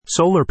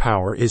Solar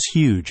power is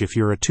huge if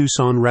you're a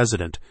Tucson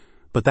resident,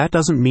 but that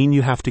doesn't mean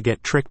you have to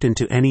get tricked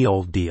into any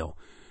old deal.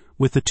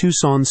 With the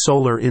Tucson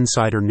Solar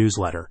Insider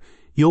newsletter,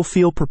 you'll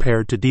feel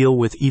prepared to deal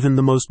with even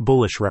the most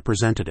bullish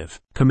representative.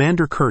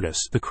 Commander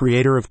Curtis, the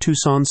creator of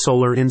Tucson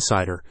Solar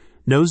Insider,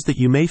 knows that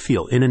you may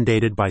feel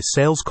inundated by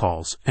sales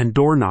calls and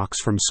door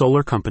knocks from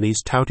solar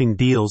companies touting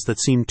deals that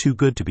seem too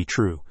good to be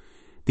true.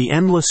 The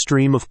endless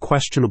stream of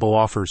questionable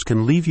offers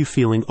can leave you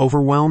feeling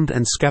overwhelmed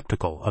and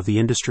skeptical of the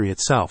industry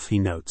itself, he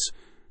notes.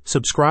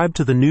 Subscribe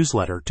to the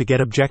newsletter to get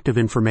objective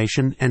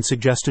information and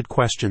suggested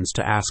questions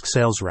to ask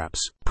sales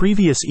reps.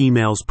 Previous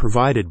emails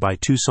provided by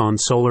Tucson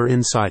Solar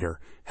Insider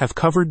have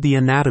covered the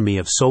anatomy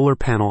of solar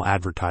panel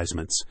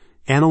advertisements,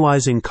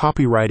 analyzing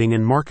copywriting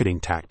and marketing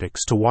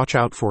tactics to watch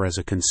out for as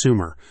a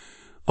consumer,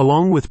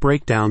 along with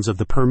breakdowns of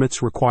the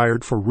permits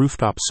required for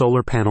rooftop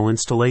solar panel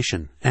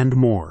installation, and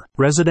more.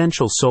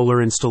 Residential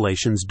solar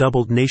installations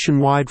doubled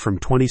nationwide from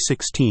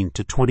 2016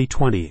 to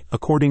 2020,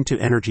 according to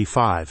Energy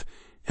 5,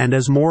 and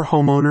as more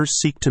homeowners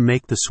seek to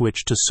make the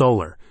switch to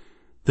solar,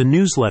 the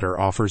newsletter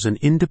offers an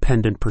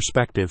independent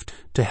perspective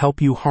to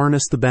help you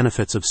harness the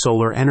benefits of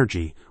solar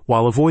energy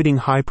while avoiding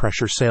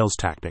high-pressure sales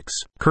tactics.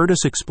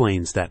 Curtis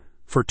explains that,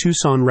 for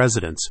Tucson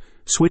residents,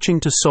 switching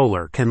to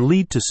solar can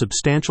lead to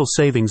substantial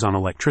savings on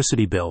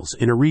electricity bills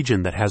in a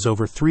region that has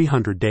over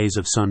 300 days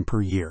of sun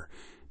per year.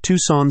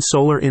 Tucson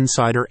Solar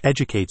Insider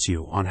educates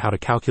you on how to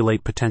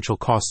calculate potential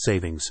cost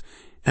savings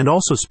and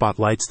also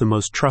spotlights the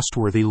most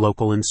trustworthy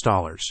local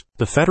installers.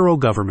 The federal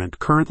government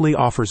currently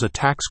offers a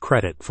tax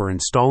credit for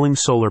installing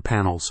solar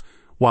panels,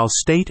 while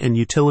state and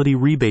utility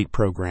rebate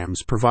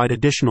programs provide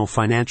additional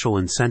financial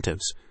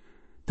incentives.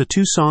 The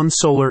Tucson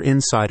Solar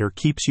Insider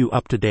keeps you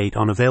up to date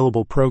on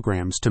available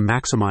programs to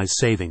maximize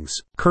savings.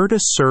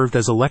 Curtis served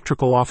as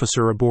electrical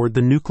officer aboard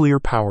the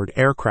nuclear-powered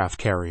aircraft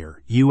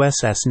carrier,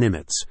 USS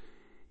Nimitz.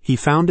 He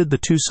founded the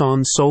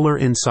Tucson Solar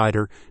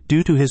Insider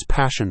due to his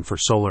passion for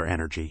solar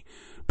energy,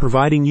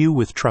 providing you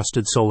with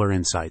trusted solar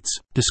insights.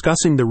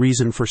 Discussing the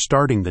reason for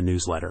starting the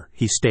newsletter,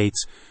 he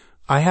states,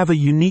 "I have a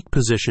unique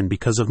position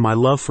because of my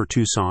love for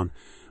Tucson,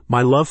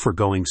 my love for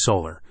going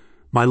solar,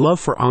 my love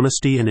for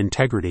honesty and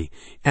integrity,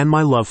 and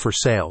my love for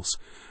sales.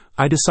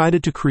 I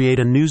decided to create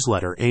a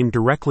newsletter aimed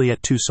directly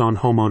at Tucson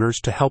homeowners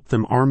to help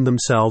them arm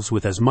themselves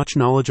with as much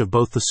knowledge of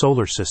both the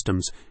solar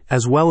systems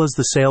as well as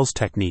the sales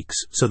techniques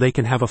so they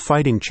can have a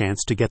fighting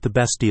chance to get the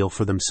best deal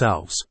for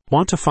themselves.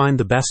 Want to find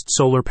the best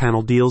solar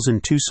panel deals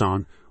in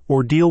Tucson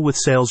or deal with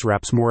sales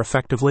reps more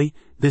effectively?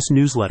 This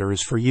newsletter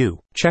is for you.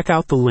 Check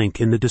out the link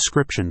in the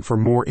description for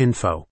more info.